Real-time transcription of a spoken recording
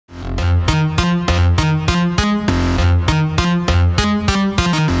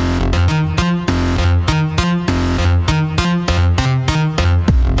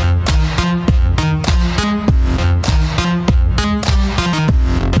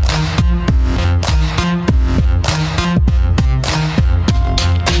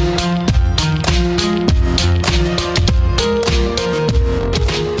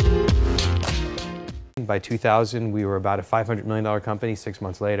by 2000, we were about a $500 million company 6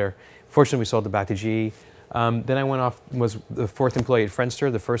 months later. Fortunately, we sold it back to GE. Then I went off, was the fourth employee at Friendster,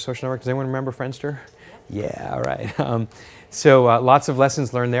 the first social network. Does anyone remember Friendster? Yeah, all right. So lots of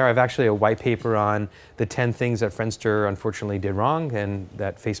lessons learned there. I have actually a white paper on the 10 things that Friendster unfortunately did wrong and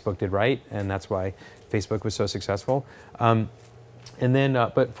that Facebook did right, and that's why Facebook was so successful. And then,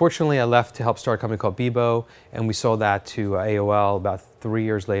 but fortunately, I left to help start a company called Bebo, and we sold that to AOL about 3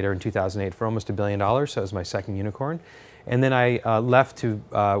 years later in 2008 for almost $1 billion. So it was my second unicorn. And then I left to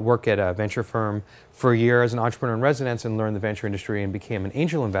work at a venture firm for a year as an entrepreneur in residence and learned the venture industry and became an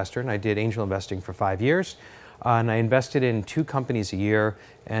angel investor. And I did angel investing for 5 years. And I invested in 2 companies a year,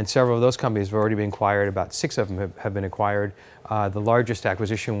 and several of those companies have already been acquired. About 6 of them have been acquired. The largest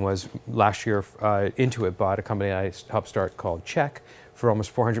acquisition was last year. Intuit bought a company I helped start called Check for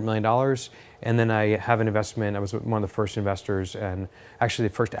almost $400 million. And then I have an investment. I was one of the first investors and actually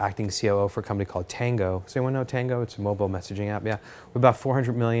the first acting COO for a company called Tango. Does anyone know Tango? It's a mobile messaging app. Yeah, we're about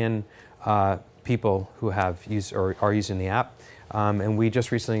 400 million people who have used or are using the app. And we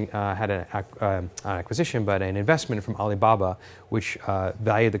just recently had an acquisition, but an investment from Alibaba, which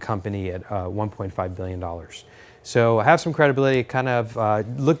valued the company at $1.5 billion. So I have some credibility, kind of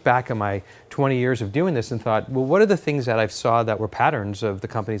looked back at my 20 years of doing this and thought, well, what are the things that I saw that were patterns of the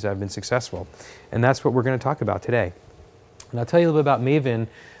companies that have been successful? And that's what we're going to talk about today. And I'll tell you a little bit about Maven.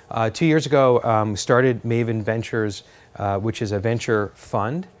 2 years ago, we started Maven Ventures, which is a venture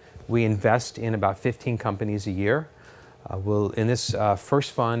fund. We invest in about 15 companies a year. In this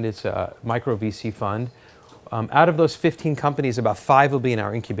first fund, it's a micro VC fund. Out of those 15 companies, about 5 will be in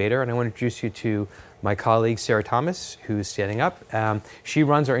our incubator, and I want to introduce you to my colleague, Sarah Thomas, who's standing up. She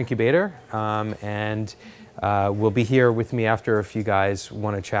runs our incubator, and will be here with me after if you guys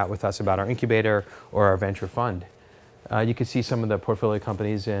want to chat with us about our incubator or our venture fund. You can see some of the portfolio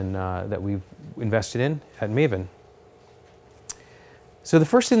companies that we've invested in at Maven. So the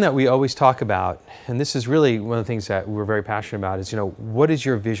first thing that we always talk about, and this is really one of the things that we're very passionate about, is, what is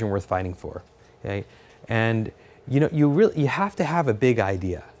your vision worth fighting for? Okay? And you have to have a big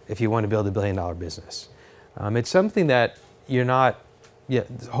idea if you want to build $1 billion business. It's something that you're not,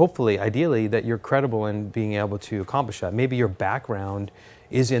 hopefully, ideally, that you're credible in being able to accomplish that. Maybe your background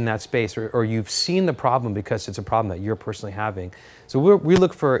is in that space, or you've seen the problem because it's a problem that you're personally having. So we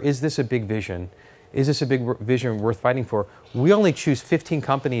look for, is this a big vision? Is this a big vision worth fighting for? We only choose 15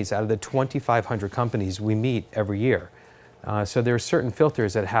 companies out of the 2,500 companies we meet every year. So there are certain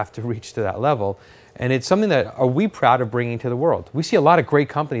filters that have to reach to that level. And it's something that are we proud of bringing to the world. We see a lot of great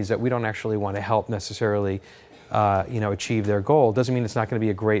companies that we don't actually want to help necessarily achieve their goal. Doesn't mean it's not going to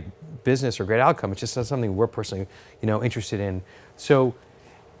be a great business or great outcome. It's just not something we're personally interested in. So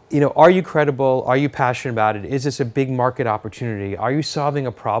are you credible? Are you passionate about it? Is this a big market opportunity? Are you solving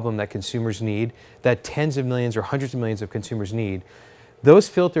a problem that consumers need, that tens of millions or hundreds of millions of consumers need? Those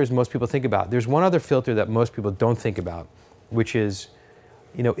filters most people think about. There's one other filter that most people don't think about, which is,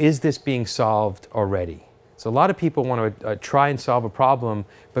 is this being solved already? So a lot of people want to try and solve a problem,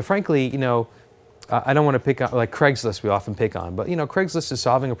 but frankly, I don't want to pick on, like Craigslist we often pick on, but Craigslist is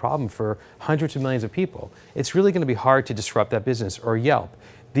solving a problem for hundreds of millions of people. It's really going to be hard to disrupt that business, or Yelp.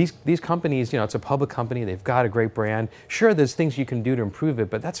 These companies, it's a public company, they've got a great brand. Sure, there's things you can do to improve it,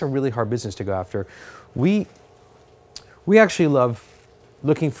 but that's a really hard business to go after. We actually love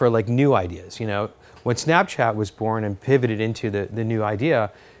looking for new ideas. When Snapchat was born and pivoted into the new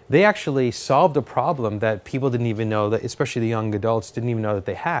idea, they actually solved a problem that people didn't even know, that especially the young adults didn't even know that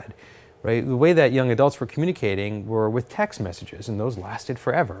they had. Right? The way that young adults were communicating were with text messages, and those lasted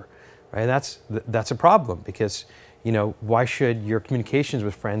forever. Right? That's a problem because why should your communications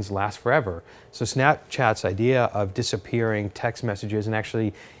with friends last forever? So Snapchat's idea of disappearing text messages, and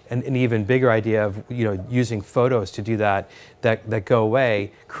actually an even bigger idea of using photos to do that go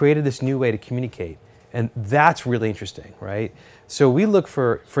away, created this new way to communicate. And that's really interesting, right? So we look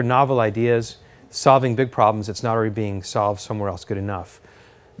for novel ideas, solving big problems that's not already being solved somewhere else good enough.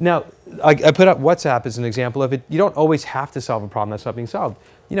 Now, I put up WhatsApp as an example of it. You don't always have to solve a problem that's not being solved.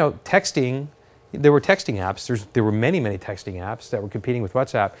 Texting, there were texting apps. There were many, many texting apps that were competing with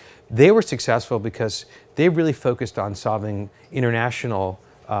WhatsApp. They were successful because they really focused on solving international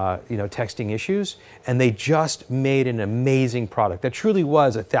texting issues, and they just made an amazing product that truly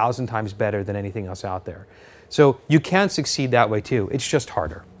was 1,000 times better than anything else out there. So you can succeed that way too. It's just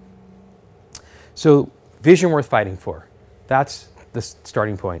harder. So vision worth fighting for. That's the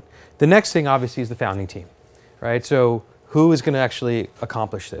starting point. The next thing obviously is the founding team, right? So who is going to actually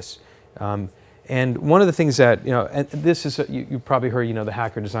accomplish this? And one of the things that, and this is, you probably heard, the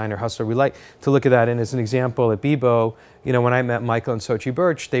hacker, designer, hustler. We like to look at that. And as an example, at Bebo, when I met Michael and Sochi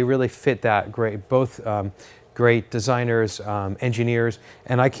Birch, they really fit that great, both great designers, engineers,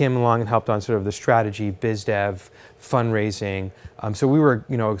 and I came along and helped on sort of the strategy, biz dev, fundraising. So we were,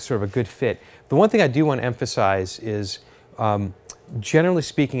 sort of a good fit. The one thing I do want to emphasize is, generally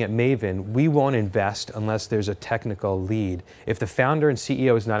speaking at Maven, we won't invest unless there's a technical lead. If the founder and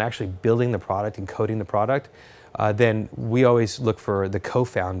CEO is not actually building the product and coding the product, then we always look for the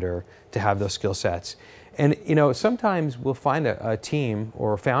co-founder to have those skill sets. And sometimes we'll find a team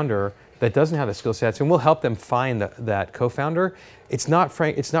or a founder that doesn't have the skill sets, and we'll help them find that co-founder. It's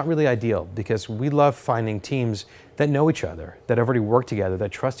not really ideal, because we love finding teams that know each other, that have already worked together,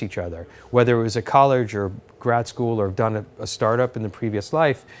 that trust each other. Whether it was a college or grad school or done a startup in the previous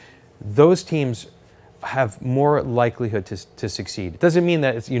life, those teams have more likelihood to succeed. It doesn't mean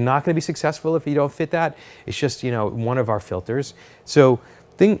that you're not going to be successful if you don't fit that. It's just one of our filters. So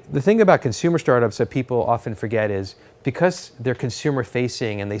the thing about consumer startups that people often forget is, because they're consumer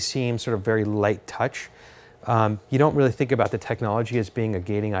facing and they seem sort of very light touch, you don't really think about the technology as being a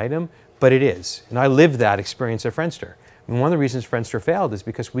gating item, but it is. And I lived that experience at Friendster. And one of the reasons Friendster failed is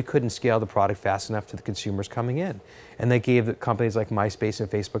because we couldn't scale the product fast enough to the consumers coming in. And they gave the companies like MySpace and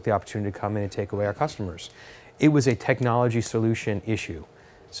Facebook the opportunity to come in and take away our customers. It was a technology solution issue.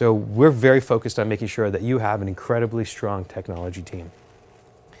 So we're very focused on making sure that you have an incredibly strong technology team.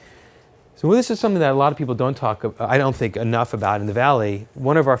 So this is something that a lot of people don't I don't think enough about in the Valley.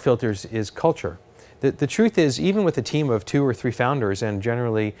 One of our filters is culture. The truth is, even with a team of 2 or 3 founders, and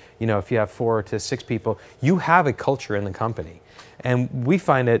generally, if you have 4 to 6 people, you have a culture in the company. And we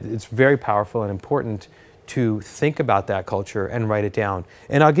find that it's very powerful and important to think about that culture and write it down.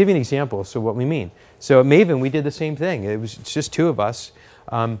 And I'll give you an example, so what we mean. So at Maven, we did the same thing. It's just 2 of us,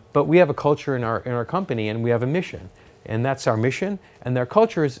 but we have a culture in our company, and we have a mission. And that's our mission. And their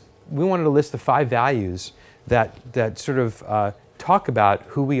culture is, we wanted to list the 5 values that sort of talk about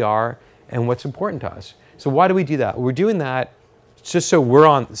who we are and what's important to us. So why do we do that? We're doing that just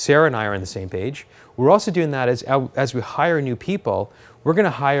so Sarah and I are on the same page. We're also doing that as we hire new people, we're going to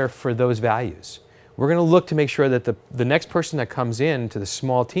hire for those values. We're going to look to make sure that the next person that comes in to the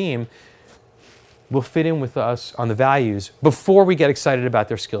small team will fit in with us on the values before we get excited about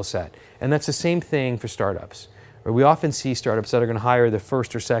their skill set. And that's the same thing for startups. We often see startups that are going to hire the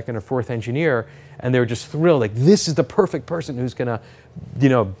 1st or 2nd or 4th engineer, and they're just thrilled, like, this is the perfect person who's going to,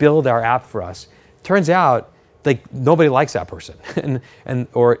 build our app for us. Turns out, like, nobody likes that person,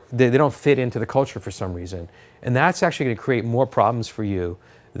 or they don't fit into the culture for some reason. And that's actually going to create more problems for you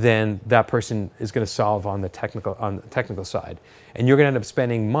than that person is going to solve on the technical side. And you're going to end up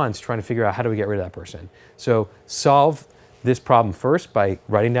spending months trying to figure out, how do we get rid of that person? So solve this problem first by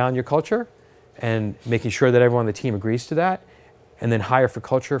writing down your culture and making sure that everyone on the team agrees to that, and then hire for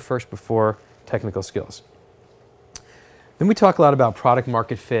culture first before technical skills. Then we talk a lot about product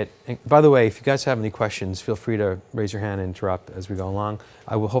market fit. And by the way, if you guys have any questions, feel free to raise your hand and interrupt as we go along.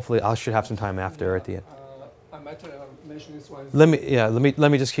 I should have some time after at the end. I might mention this one.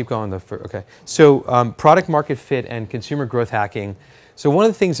 Let me just keep going. Okay. So product market fit and consumer growth hacking. So one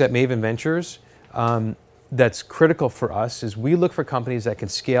of the things at Maven Ventures that's critical for us is we look for companies that can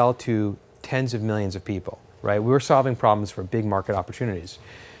scale to tens of millions of people, right? We're solving problems for big market opportunities.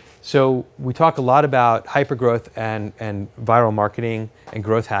 So we talk a lot about hypergrowth and viral marketing and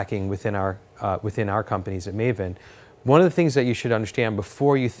growth hacking within our companies at Maven. One of the things that you should understand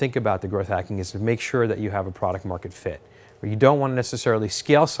before you think about the growth hacking is to make sure that you have a product market fit. Where you don't want to necessarily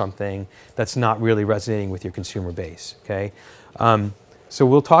scale something that's not really resonating with your consumer base, okay? So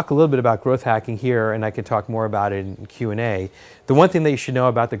we'll talk a little bit about growth hacking here, and I can talk more about it in Q&A. The one thing that you should know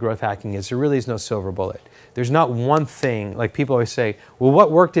about the growth hacking is there really is no silver bullet. There's not one thing, like people always say, well, what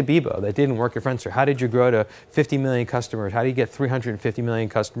worked at Bebo that didn't work at Friendster? How did you grow to 50 million customers? How do you get 350 million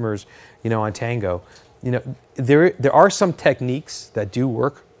customers, on Tango? There are some techniques that do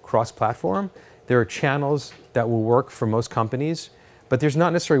work cross-platform. There are channels that will work for most companies, but there's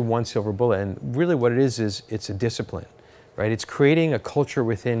not necessarily one silver bullet. And really what it is it's a discipline. Right? It's creating a culture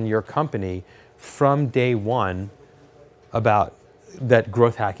within your company from day one about that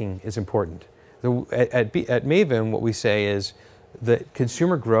growth hacking is important. At Maven, what we say is that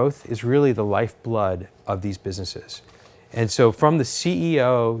consumer growth is really the lifeblood of these businesses. And so from the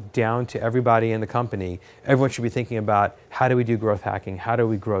CEO down to everybody in the company, everyone should be thinking about, how do we do growth hacking? How do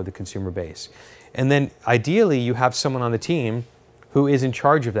we grow the consumer base? And then ideally, you have someone on the team who is in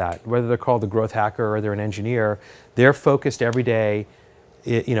charge of that, whether they're called the growth hacker or they're an engineer. They're focused every day,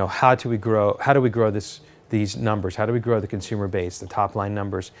 how do we grow this these numbers? How do we grow the consumer base, the top line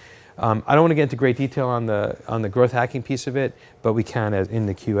numbers? I don't want to get into great detail on the growth hacking piece of it, but we can in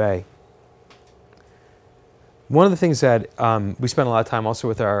the QA. One of the things that we spend a lot of time also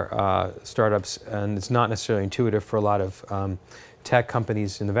with our startups, and it's not necessarily intuitive for a lot of tech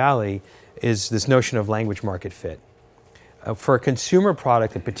companies in the Valley, is this notion of language market fit. For a consumer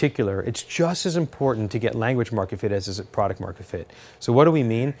product in particular, it's just as important to get language market fit as is product market fit. So what do we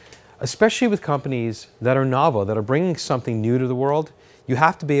mean? Especially with companies that are novel, that are bringing something new to the world, you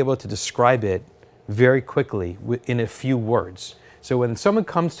have to be able to describe it very quickly in a few words. So when someone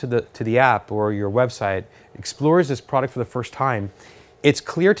comes to the app or your website, explores this product for the first time, it's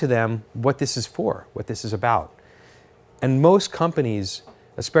clear to them what this is for, what this is about. And most companies,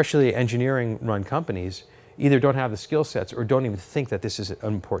 especially engineering-run companies, either don't have the skill sets or don't even think that this is an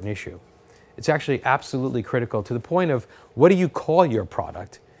important issue. It's actually absolutely critical to the point of what do you call your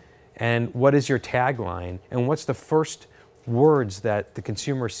product and what is your tagline and what's the first words that the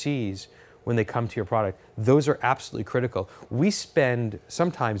consumer sees when they come to your product. Those are absolutely critical. We spend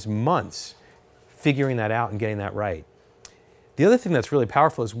sometimes months figuring that out and getting that right. The other thing that's really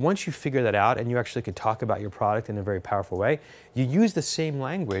powerful is once you figure that out and you actually can talk about your product in a very powerful way, you use the same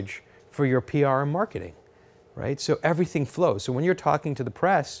language for your PR and marketing, right? So everything flows. So when you're talking to the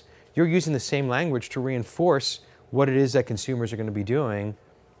press, you're using the same language to reinforce what it is that consumers are going to be doing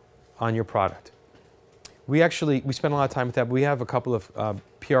on your product. We spend a lot of time with that. We have a couple of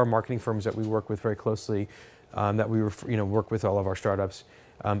PR marketing firms that we work with very closely that we work with all of our startups.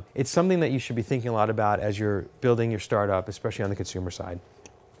 It's something that you should be thinking a lot about as you're building your startup, especially on the consumer side.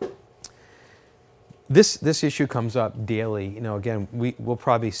 This issue comes up daily. Again, we'll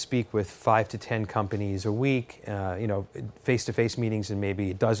probably speak with 5 to 10 companies a week, face-to-face meetings and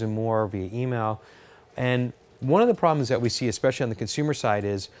maybe a dozen more via email. And one of the problems that we see, especially on the consumer side,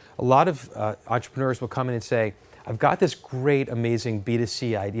 is a lot of entrepreneurs will come in and say, I've got this great, amazing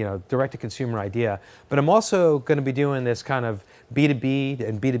B2C idea, direct-to-consumer idea, but I'm also going to be doing this kind of B2B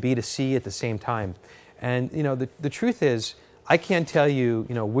and B2B2C at the same time. And the truth is, I can't tell you,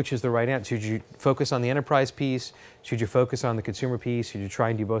 which is the right answer. Should you focus on the enterprise piece? Should you focus on the consumer piece? Should you try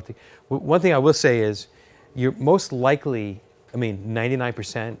and do both? One thing I will say is, you're most likely,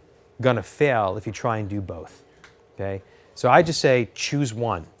 99%, going to fail if you try and do both. Okay? So I just say choose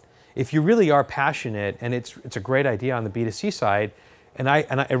one. If you really are passionate and it's a great idea on the B2C side, and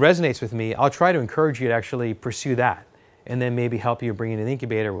it resonates with me, I'll try to encourage you to actually pursue that, and then maybe help you bring in an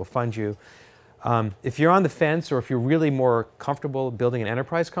incubator. We'll fund you. If you're on the fence, or if you're really more comfortable building an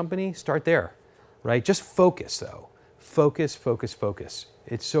enterprise company, start there, right? Just focus though. Focus, focus, focus.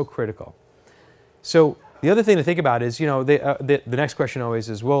 It's so critical. So the other thing to think about is, the next question always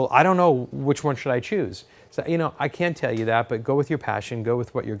is, well, I don't know which one should I choose. So, I can't tell you that, but go with your passion, go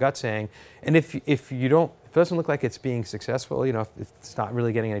with what your gut's saying. And if it doesn't look like it's being successful, if it's not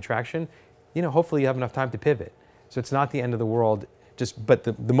really getting any traction, hopefully you have enough time to pivot. So it's not the end of the world. But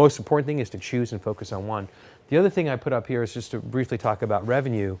the most important thing is to choose and focus on one. The other thing I put up here is just to briefly talk about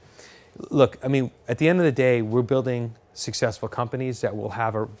revenue. Look, at the end of the day, we're building successful companies that will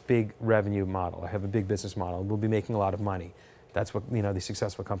have a big revenue model, have a big business model. We'll be making a lot of money. That's what these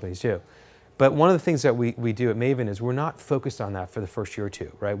successful companies do. But one of the things that we do at Maven is we're not focused on that for the first year or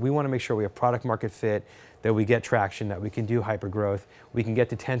two, right? We want to make sure we have product market fit, that we get traction, that we can do hyper growth, we can get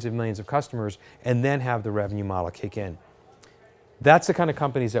to tens of millions of customers, and then have the revenue model kick in. That's the kind of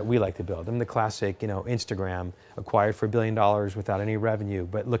companies that we like to build. The classic, Instagram acquired for $1 billion without any revenue.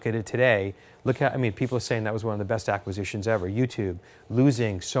 But look at it today. People are saying that was one of the best acquisitions ever. YouTube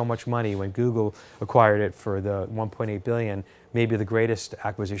losing so much money when Google acquired it for the $1.8 billion, maybe the greatest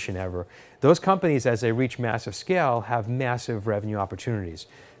acquisition ever. Those companies, as they reach massive scale, have massive revenue opportunities.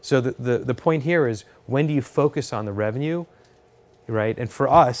 So the point here is, when do you focus on the revenue, right? And for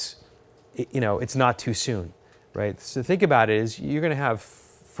us, it's not too soon. Right? So think about it, is you're going to have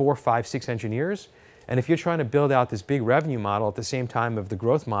 4, 5, 6 engineers, and if you're trying to build out this big revenue model at the same time of the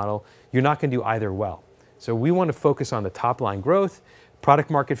growth model, you're not going to do either well. So we want to focus on the top line growth, product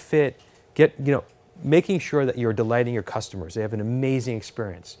market fit, making sure that you're delighting your customers. They have an amazing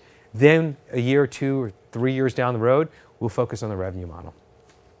experience. Then a year or 2 or 3 years down the road, we'll focus on the revenue model.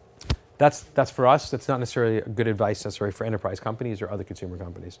 That's for us. That's not necessarily good advice necessarily for enterprise companies or other consumer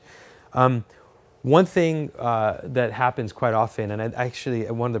companies. One thing that happens quite often, and actually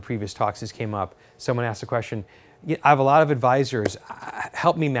at one of the previous talks this came up, someone asked a question, I have a lot of advisors,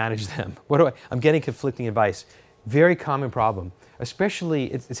 help me manage them. I'm getting conflicting advice. Very common problem. Especially,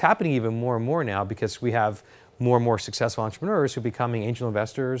 it's happening even more and more now because we have more and more successful entrepreneurs who are becoming angel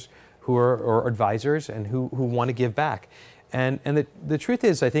investors or advisors and who want to give back. And the truth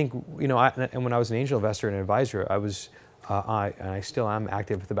is, I think, you know, and when I was an angel investor and advisor, and I still am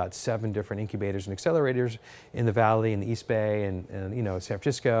active with about 7 different incubators and accelerators in the Valley, in the East Bay, and you know, San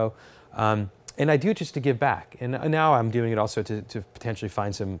Francisco. And I do it just to give back. And now I'm doing it also to potentially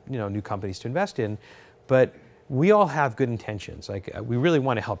find some, you know, new companies to invest in. But we all have good intentions. Like, we really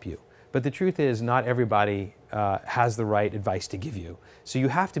want to help you. But the truth is, not everybody has the right advice to give you. So you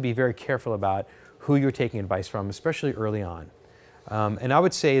have to be very careful about who you're taking advice from, especially early on. And I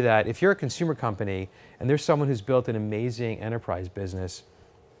would say that if you're a consumer company and there's someone who's built an amazing enterprise business,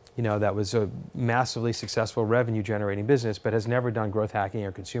 you know, that was a massively successful revenue generating business, but has never done growth hacking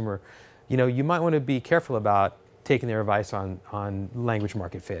or consumer, you know, you might want to be careful about taking their advice on language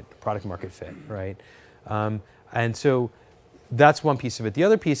market fit, product market fit, right? And so that's one piece of it. The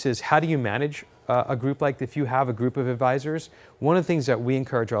other piece is, how do you manage a group? Like, if you have a group of advisors, one of the things that we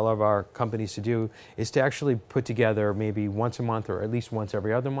encourage all of our companies to do is to actually put together, maybe once a month or at least once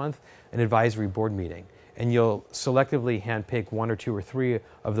every other month, an advisory board meeting. And you'll selectively handpick 1 or 2 or 3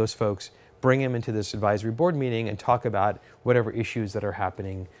 of those folks, bring them into this advisory board meeting and talk about whatever issues that are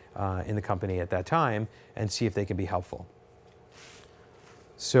happening in the company at that time, and see if they can be helpful.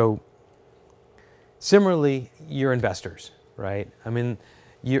 So similarly, you're investors, right? I mean,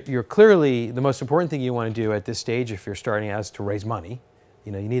 you're clearly, the most important thing you want to do at this stage, if you're starting out, is to raise money.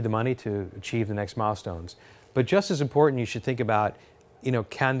 You know, you need the money to achieve the next milestones. But just as important, you should think about, you know,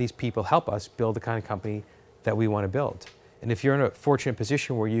 can these people help us build the kind of company that we want to build? And if you're in a fortunate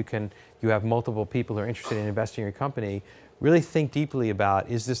position where you have multiple people who are interested in investing in your company, really think deeply about,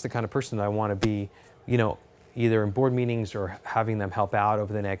 is this the kind of person that I want to be, you know, either in board meetings or having them help out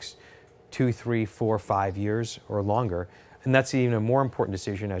over the next 2, 3, 4, 5 years or longer. And that's even a more important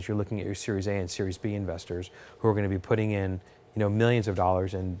decision as you're looking at your Series A and Series B investors who are going to be putting in, you know, millions of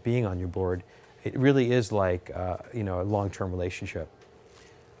dollars and being on your board. It really is like, you know, a long-term relationship.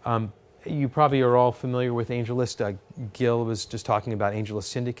 You probably are all familiar with AngelList. Gil was just talking about AngelList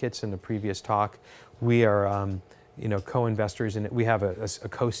syndicates in the previous talk. We are, you know, co-investors in it. We have a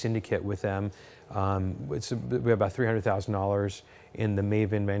co-syndicate with them. We have about $300,000 in the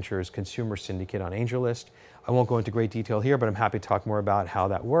Maven Ventures Consumer Syndicate on AngelList. I won't go into great detail here, but I'm happy to talk more about how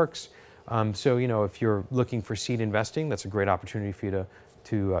that works. So, you know, if you're looking for seed investing, that's a great opportunity for you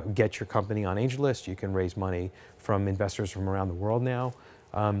to get your company on AngelList. You can raise money from investors from around the world now.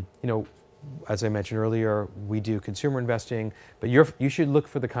 You know, as I mentioned earlier, we do consumer investing, but you should look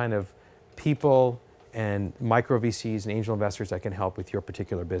for the kind of people and micro VCs and angel investors that can help with your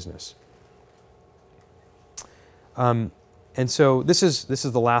particular business. And so this is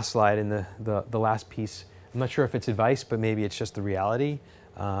the last slide and the last piece. I'm not sure if it's advice, but maybe it's just the reality.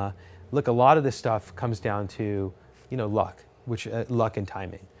 Look, a lot of this stuff comes down to, you know, luck, luck and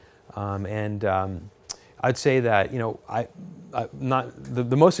timing. I'd say that, you know,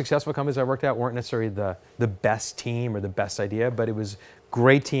 the most successful companies I worked at weren't necessarily the best team or the best idea, but it was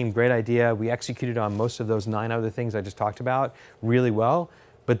great team, great idea. We executed on most of those 9 other things I just talked about really well,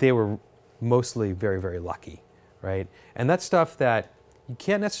 but they were mostly very, very lucky, right? And that's stuff that you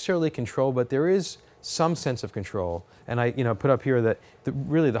can't necessarily control, but there is some sense of control. And I, you know, put up here that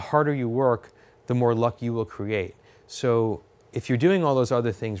really the harder you work, the more luck you will create. So if you're doing all those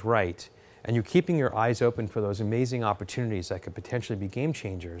other things right, and you're keeping your eyes open for those amazing opportunities that could potentially be game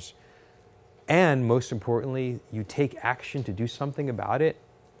changers, and most importantly, you take action to do something about it,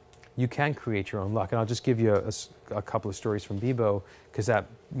 you can create your own luck. And I'll just give you a couple of stories from Bebo, because that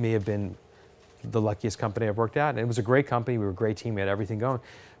may have been the luckiest company I've worked at. And it was a great company, we were a great team, we had everything going.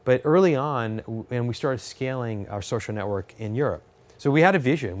 But early on, and we started scaling our social network in Europe. So we had a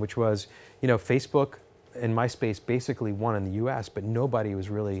vision, which was, you know, Facebook and MySpace basically won in the US, but nobody was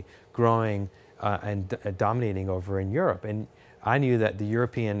really growing and dominating over in Europe. And I knew that the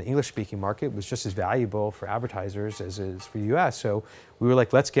European English-speaking market was just as valuable for advertisers as it is for the US. So we were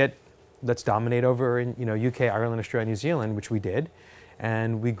like, let's dominate over in, you know, UK, Ireland, Australia, New Zealand, which we did.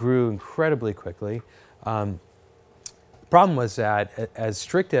 And we grew incredibly quickly. The problem was that as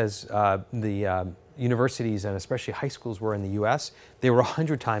strict as the universities and especially high schools were in the US, they were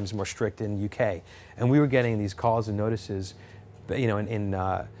 100 times more strict in the UK. And we were getting these calls and notices, you know, in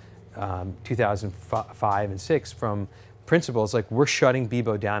 2005 and 6 from principals like, we're shutting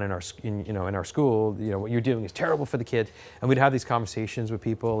Bebo down in our school. You know, what you're doing is terrible for the kids. And we'd have these conversations with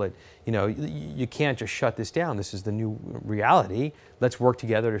people that, you know, you can't just shut this down. This is the new reality. Let's work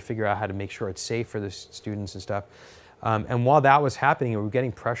together to figure out how to make sure it's safe for the students and stuff. And while that was happening, and we were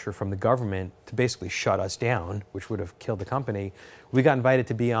getting pressure from the government to basically shut us down, which would have killed the company, we got invited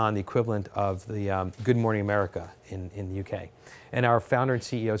to be on the equivalent of the Good Morning America in the UK. And our founder and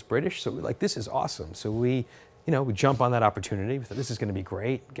CEO is British, so we're like, this is awesome. So we we jump on that opportunity. We thought this is going to be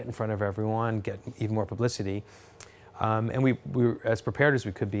great, get in front of everyone, get even more publicity. And we were as prepared as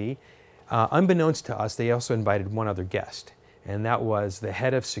we could be. Unbeknownst to us, they also invited one other guest. And that was the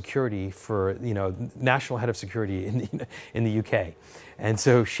head of security for, national head of security in the UK. And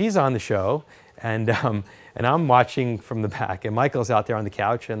so she's on the show, and I'm watching from the back, and Michael's out there on the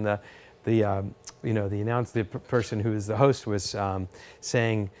couch, and the person who is the host was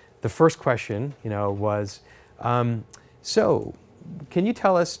saying, the first question, was, so can you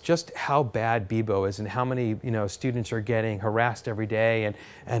tell us just how bad Bebo is and how many, students are getting harassed every day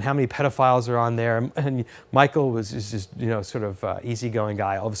and how many pedophiles are on there? And Michael was just, sort of easygoing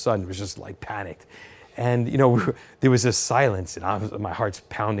guy. All of a sudden was just like panicked. And, there was this silence and my heart's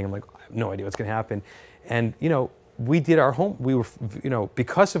pounding. I'm like, I have no idea what's going to happen. And, we did our we were,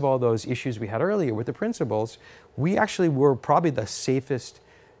 because of all those issues we had earlier with the principals, we actually were probably the safest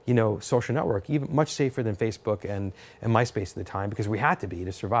social network, even much safer than Facebook and MySpace at the time, because we had to be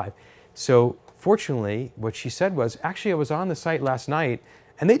to survive. So fortunately, what she said was, actually, I was on the site last night,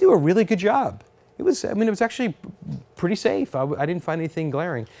 and they do a really good job. It was actually pretty safe. I didn't find anything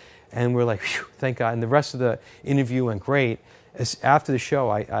glaring. And we're like, phew, thank God. And the rest of the interview went great. After the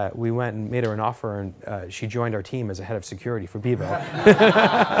show, we went and made her an offer, and she joined our team as a head of security for Bebo.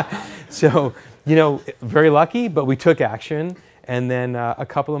 So, very lucky, but we took action. And then a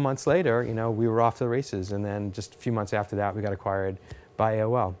couple of months later, we were off to the races. And then just a few months after that, we got acquired by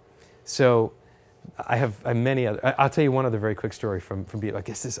AOL. So I have many other. I'll tell you one other very quick story from Bebo. I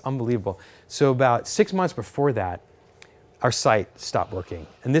guess this is unbelievable. So about 6 months before that, our site stopped working.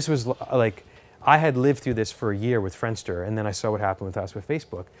 And this was like, I had lived through this for a year with Friendster, and then I saw what happened with us with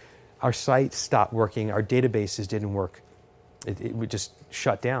Facebook. Our site stopped working. Our databases didn't work. It would just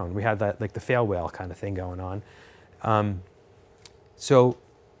shut down. We had that, like the fail whale kind of thing going on. So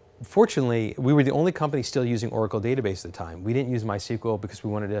fortunately, we were the only company still using Oracle database at the time. We didn't use MySQL because we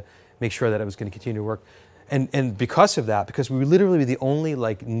wanted to make sure that it was going to continue to work. And because of that, because we were literally the only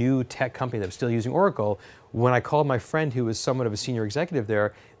new tech company that was still using Oracle, when I called my friend who was somewhat of a senior executive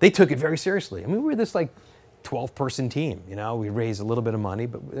there, they took it very seriously. I mean, we were this 12-person team, we raised a little bit of money,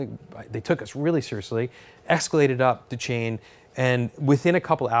 but they took us really seriously, escalated up the chain, and within a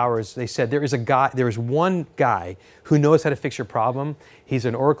couple hours, they said, there is one guy who knows how to fix your problem. He's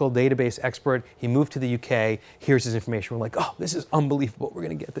an Oracle database expert. He moved to the UK. Here's his information. We're like, oh, this is unbelievable. We're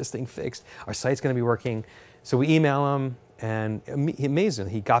going to get this thing fixed. Our site's going to be working. So we email him, and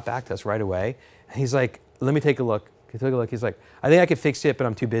amazingly, he got back to us right away. And he's like, let me take a look. He took a look. He's like, I think I could fix it, but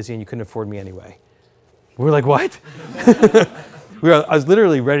I'm too busy, and you couldn't afford me anyway. We're like, what? I was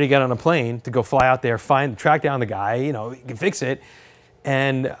literally ready to get on a plane to go fly out there, track down the guy, he can fix it.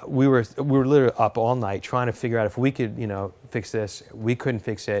 And we were literally up all night trying to figure out if we could, fix this. We couldn't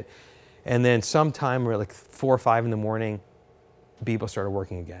fix it. And then sometime around 4 or 5 in the morning, Bebo started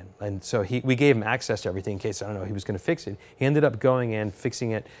working again. And so we gave him access to everything in case, he was going to fix it. He ended up going in,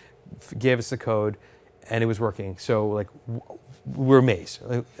 fixing it, gave us the code, and it was working. So we're amazed.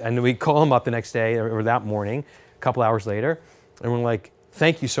 And we call him up the next day or that morning, a couple hours later, and we're like,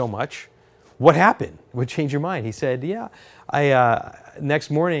 thank you so much. What happened? What changed your mind? He said, yeah.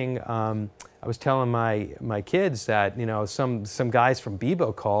 Next morning, I was telling my kids that some guys from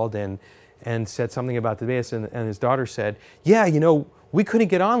Bebo called and said something about the base, and his daughter said, yeah, we couldn't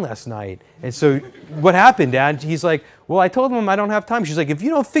get on last night. And so what happened, Dad? He's like, well, I told him I don't have time. She's like, if you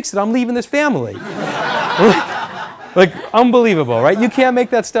don't fix it, I'm leaving this family. Unbelievable, right? You can't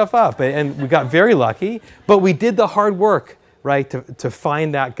make that stuff up. And we got very lucky, but we did the hard work, right, to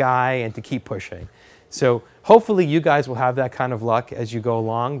find that guy and to keep pushing. So hopefully you guys will have that kind of luck as you go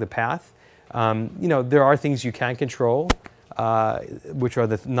along the path. There are things you can control, which are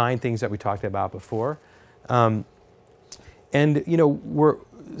the 9 things that we talked about before. Sarah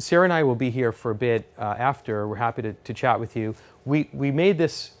and I will be here for a bit after. We're happy to chat with you. We made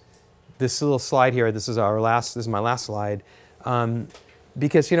this little slide here. This is my last slide.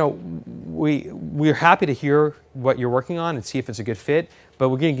 Because we're happy to hear what you're working on and see if it's a good fit, but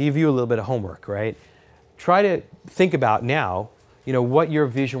we're going to give you a little bit of homework, right? Try to think about now, what your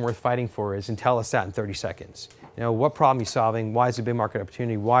vision worth fighting for is, and tell us that in 30 seconds. What problem you're solving, why is it a big market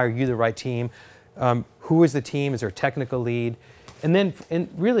opportunity, why are you the right team, who is the team, is there a technical lead, and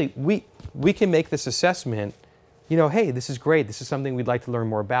really we can make this assessment. Hey, this is great. This is something we'd like to learn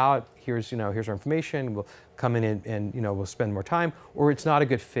more about. Here's our information. We'll come in and we'll spend more time. Or it's not a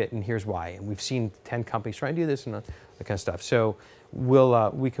good fit, and here's why. And we've seen 10 companies try and do this and that kind of stuff. So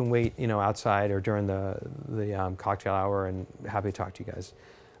we can wait, outside or during the cocktail hour, and happy to talk to you guys.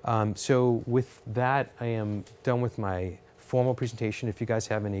 So with that, I am done with my formal presentation. If you guys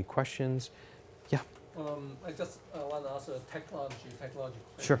have any questions, yeah. I just want to ask a technology question.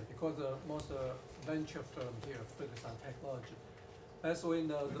 Sure. Because most venture firm here focus on technology. As we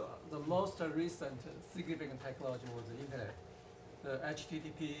know, the most recent significant technology was the internet. The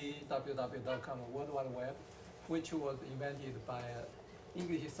HTTP, www.com, World Wide Web, which was invented by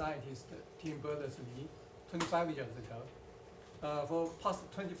English scientist Tim Berners-Lee 25 years ago. For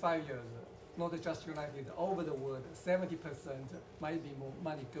past 25 years, not just United, over the world, 70% might be more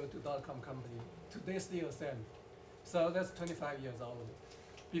money go to .com company. Today still same. So that's 25 years old.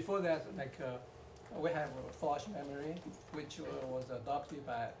 Before that, like we have flash memory, which was adopted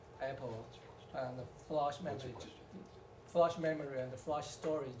by Apple, and flash memory and flash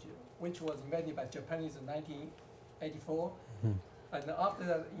storage, which was invented by Japanese in 1984. And after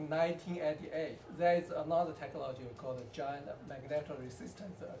that, in 1988, there is another technology called giant magnetic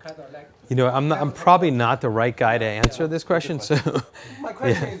resistance, kind of like. You know, I'm probably not the right guy to answer this question. So. My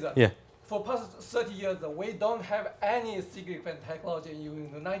question is, yeah. For past 30 years, we don't have any significant technology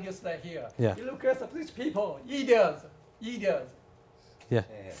in the United States here. Yeah. You look at these people, idiots. Yeah.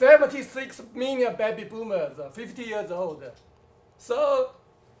 76 million baby boomers, 50 years old. So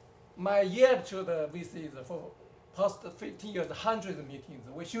my yell to the VCs for past 15 years, hundreds of meetings.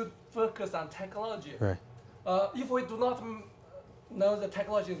 We should focus on technology. Right. If we do not know the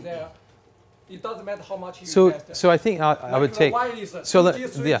technology is there, it doesn't matter how much you invest. So I think I would take. So 3G,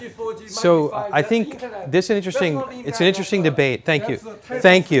 3G, so 4G, I think this is it's an interesting debate. Thank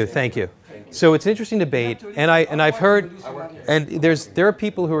you. So it's an interesting debate, and I've heard, and there are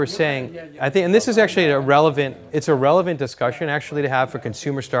people who are saying, I think, and this is actually a relevant discussion actually to have for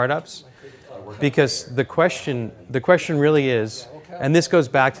consumer startups, because the question really is, and this goes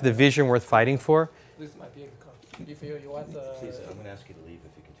back to the vision worth fighting for. This might be if you want. Please, I'm going to ask you to leave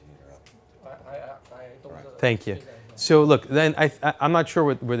if you continue to interrupt. I don't. Thank you. So look, then I'm not sure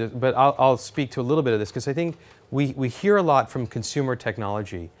where this, but I'll speak to a little bit of this, because I think we hear a lot from consumer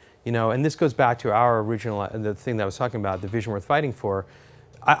technology, you know, and this goes back to our original, the thing that I was talking about, the vision worth fighting for.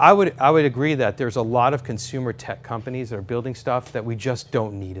 I would agree that there's a lot of consumer tech companies that are building stuff that we just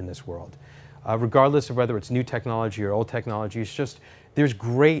don't need in this world. Regardless of whether it's new technology or old technology, it's just, there's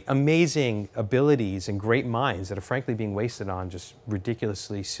great, amazing abilities and great minds that are frankly being wasted on just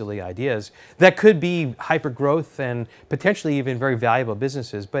ridiculously silly ideas that could be hyper growth and potentially even very valuable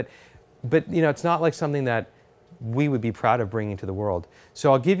businesses. But you know, it's not like something that we would be proud of bringing to the world.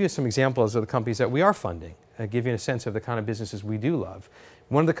 So I'll give you some examples of the companies that we are funding. I'll give you a sense of the kind of businesses we do love.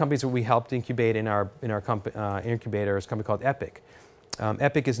 One of the companies that we helped incubate in our incubator is a company called Epic.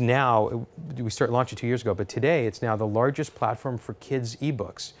 Epic is now, we started launching 2 years ago, but today it's now the largest platform for kids'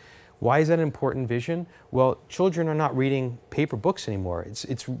 ebooks. Why is that an important vision? Well, children are not reading paper books anymore.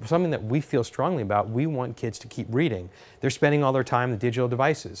 It's something that we feel strongly about. We want kids to keep reading. They're spending all their time on digital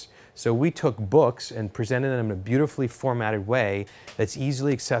devices. So we took books and presented them in a beautifully formatted way that's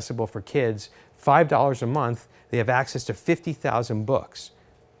easily accessible for kids. $5 a month, they have access to 50,000 books.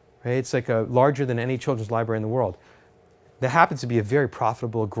 Right? It's like larger than any children's library in the world. That happens to be a very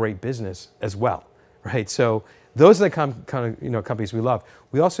profitable, great business as well, right? So those are the kind of companies we love.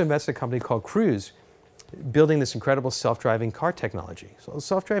 We also invested in a company called Cruise, building this incredible self-driving car technology. So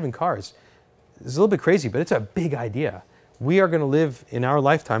self-driving cars is a little bit crazy, but it's a big idea. We are going to live in our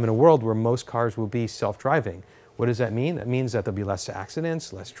lifetime in a world where most cars will be self-driving. What does that mean? That means that there'll be less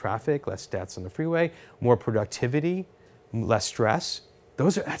accidents, less traffic, less deaths on the freeway, more productivity, less stress.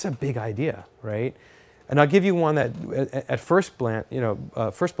 That's a big idea, right? And I'll give you one that at first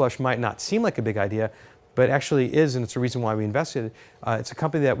blush might not seem like a big idea, but actually is, and it's the reason why we invested. It's a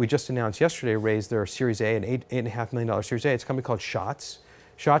company that we just announced yesterday raised their Series A, an $8.5 million Series A. It's a company called Shots.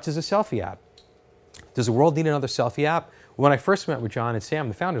 Shots is a selfie app. Does the world need another selfie app? When I first met with John and Sam,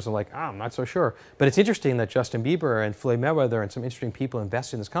 the founders, I'm like, I'm not so sure. But it's interesting that Justin Bieber and Floyd Mayweather and some interesting people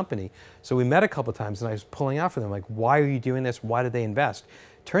invested in this company. So we met a couple of times, and I was pulling out for them, like, why are you doing this? Why did they invest?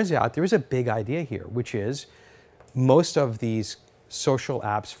 Turns out there is a big idea here, which is most of these social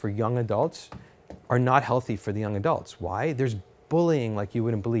apps for young adults are not healthy for the young adults. Why? There's bullying like you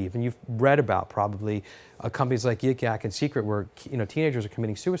wouldn't believe. And you've read about probably companies like Yik Yak and Secret where teenagers are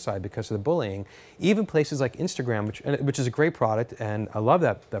committing suicide because of the bullying. Even places like Instagram, which is a great product, and I love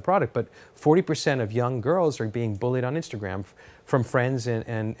that product, but 40% of young girls are being bullied on Instagram from friends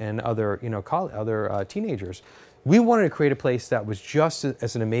and other, other teenagers. We wanted to create a place that was just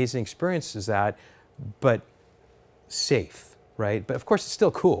as an amazing experience as that, but safe, right? But of course, it's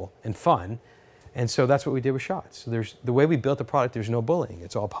still cool and fun. And so that's what we did with Shots. So the way we built the product, there's no bullying.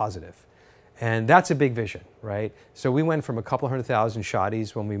 It's all positive. And that's a big vision, right? So we went from a couple 100,000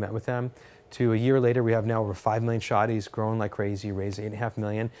 shotties when we met with them to a year later, we have now over 5 million shotties, growing like crazy, raised 8.5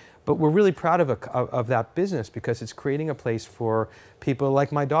 million. But we're really proud of that business because it's creating a place for people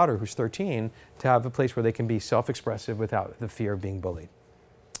like my daughter, who's 13, to have a place where they can be self-expressive without the fear of being bullied.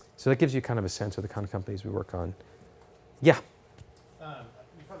 So that gives you kind of a sense of the kind of companies we work on. Yeah?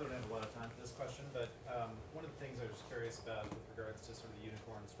 You probably don't have a lot of time for this question, but one of the things I was curious about with regards to sort of the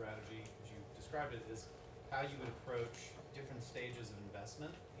unicorn strategy, as you described it, is how you would approach different stages of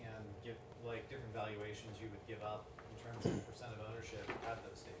investment and give like different valuations you would give up in terms of percent of ownership at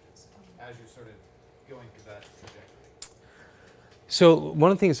those stages as you're sort of going through that trajectory. So one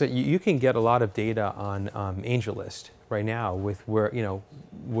of the things that you can get a lot of data on AngelList right now with where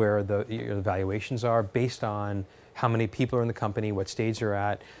where the valuations are based on how many people are in the company, what stage they're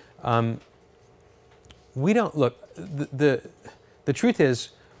at. We don't look. The truth is,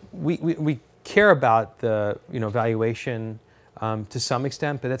 we care about the valuation to some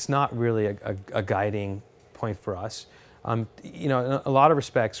extent, but that's not really a guiding point for us. In a lot of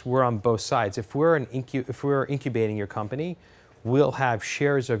respects, we're on both sides. If we're incubating your company, we'll have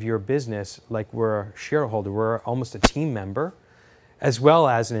shares of your business like we're a shareholder. We're almost a team member, as well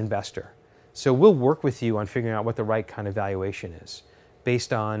as an investor. So we'll work with you on figuring out what the right kind of valuation is,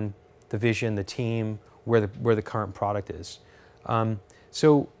 based on the vision, the team, where the current product is.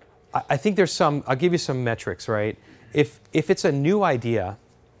 So I think there's some. I'll give you some metrics, right? If it's a new idea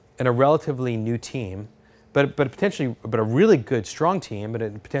and a relatively new team, but a really good, strong team, but a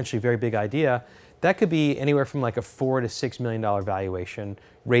potentially very big idea, that could be anywhere from like a $4 to $6 million valuation,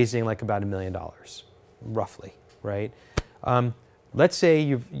 raising like about $1 million, roughly, right? Let's say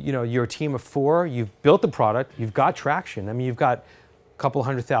you're a team of 4, you've built the product, you've got traction. I mean, you've got a couple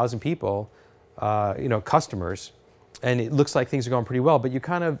 100,000 people, customers, and it looks like things are going pretty well, but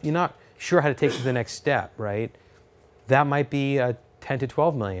you're not sure how to take it to the next step, right? That might be a $10 to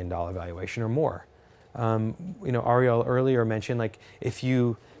 $12 million valuation or more. Ariel earlier mentioned, like, if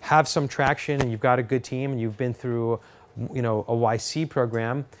you have some traction and you've got a good team and you've been through, a YC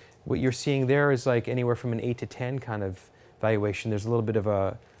program, what you're seeing there is like anywhere from an 8 to 10 kind of valuation. There's a little bit of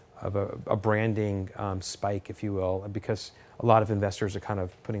a branding spike, if you will, because a lot of investors are kind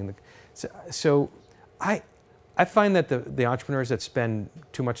of putting the. So I find that the entrepreneurs that spend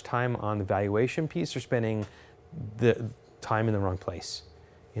too much time on the valuation piece are spending the time in the wrong place.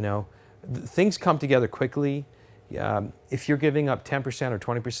 Things come together quickly. If you're giving up 10% or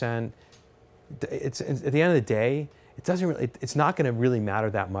 20%, it's at the end of the day, it's not going to really matter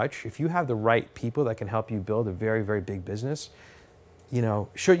that much. If you have the right people that can help you build a very, very big business,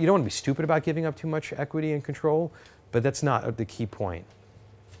 sure, you don't want to be stupid about giving up too much equity and control, but that's not the key point.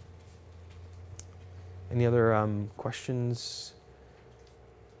 Any other questions?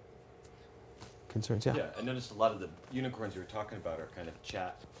 Concerns? Yeah. Yeah, I noticed a lot of the unicorns you were talking about are kind of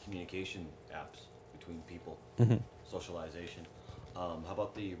chat communication apps between people, socialization. How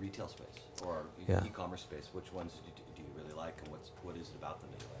about the retail space or e-commerce space? Which ones do you really like, and what is it about them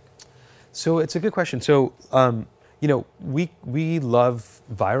that you like? So it's a good question. So we love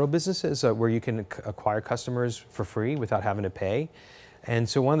viral businesses where you can acquire customers for free without having to pay. And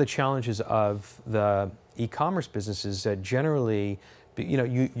so one of the challenges of the e-commerce business is that generally,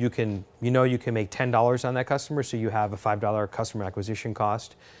 you can make $10 on that customer, so you have a $5 customer acquisition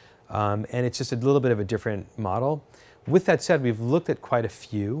cost, and it's just a little bit of a different model. With that said, we've looked at quite a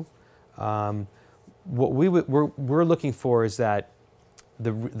few. What we're looking for is that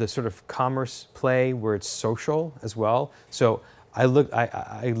the sort of commerce play where it's social as well. So I looked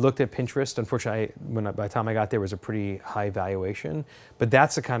at Pinterest. Unfortunately, by the time I got there, it was a pretty high valuation. But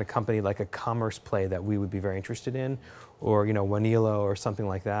that's the kind of company, like a commerce play, that we would be very interested in, or Wanilo or something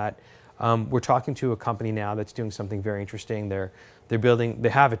like that. We're talking to a company now that's doing something very interesting. They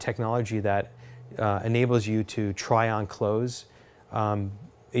have a technology that enables you to try on clothes,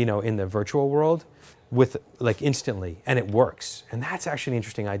 in the virtual world, with instantly, and it works. And that's actually an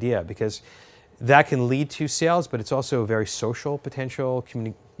interesting idea because that can lead to sales, but it's also a very social potential,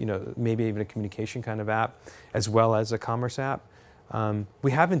 maybe even a communication kind of app, as well as a commerce app.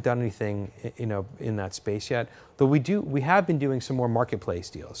 We haven't done anything, in that space yet, though we have been doing some more marketplace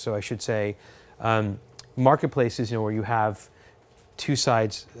deals. So I should say, marketplaces, where you have two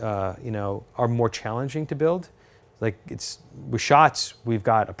sides, are more challenging to build. Like with Shots, we've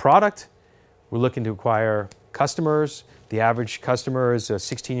got a product, we're looking to acquire customers. The average customer is a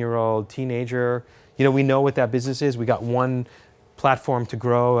 16-year-old teenager. We know what that business is. We got one platform to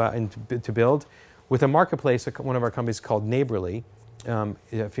grow and to build. With a marketplace, one of our companies called Neighborly,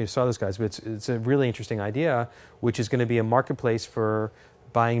 if you saw those guys, but it's a really interesting idea, which is going to be a marketplace for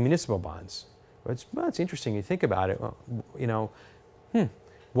buying municipal bonds. It's interesting. You think about it.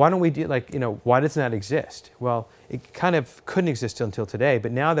 why don't we do, like, you know, why doesn't that exist? Well, it kind of couldn't exist until today,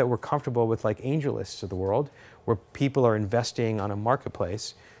 but now that we're comfortable with like AngelLists of the world, where people are investing on a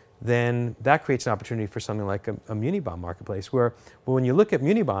marketplace, then that creates an opportunity for something like a muni bond marketplace, where when you look at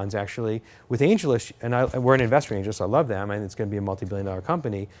muni bonds, actually, with AngelList, and we're an investor in AngelList, I love them, and it's going to be a multi-billion-dollar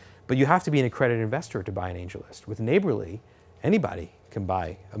company, but you have to be an accredited investor to buy an AngelList. With Neighborly, anybody can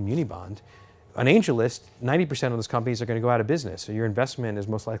buy a muni bond. On AngelList, 90% of those companies are going to go out of business, so your investment is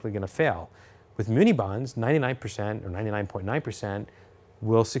most likely going to fail. With muni bonds, 99% or 99.9%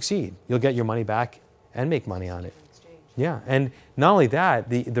 will succeed. You'll get your money back and make money on it. Yeah, and not only that,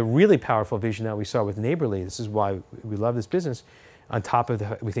 the really powerful vision that we saw with Neighborly, this is why we love this business, on top of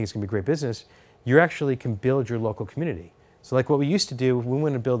we think it's going to be a great business, you actually can build your local community. So like what we used to do, when we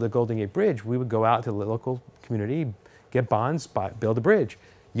wanted to build the Golden Gate Bridge, we would go out to the local community, get bonds, build a bridge.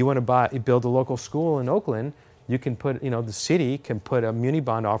 You want to build a local school in Oakland, you can put, you know, the city can put a muni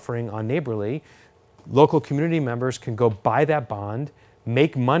bond offering on Neighborly. Local community members can go buy that bond,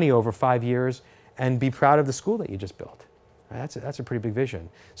 make money over 5 years, and be proud of the school that you just built. That's a pretty big vision.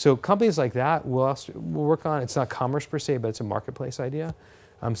 So companies like that we'll work on. It's not commerce per se, but it's a marketplace idea.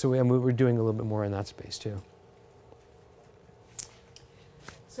 So we're doing a little bit more in that space too.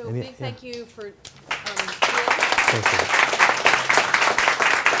 So big thank you for Thank you.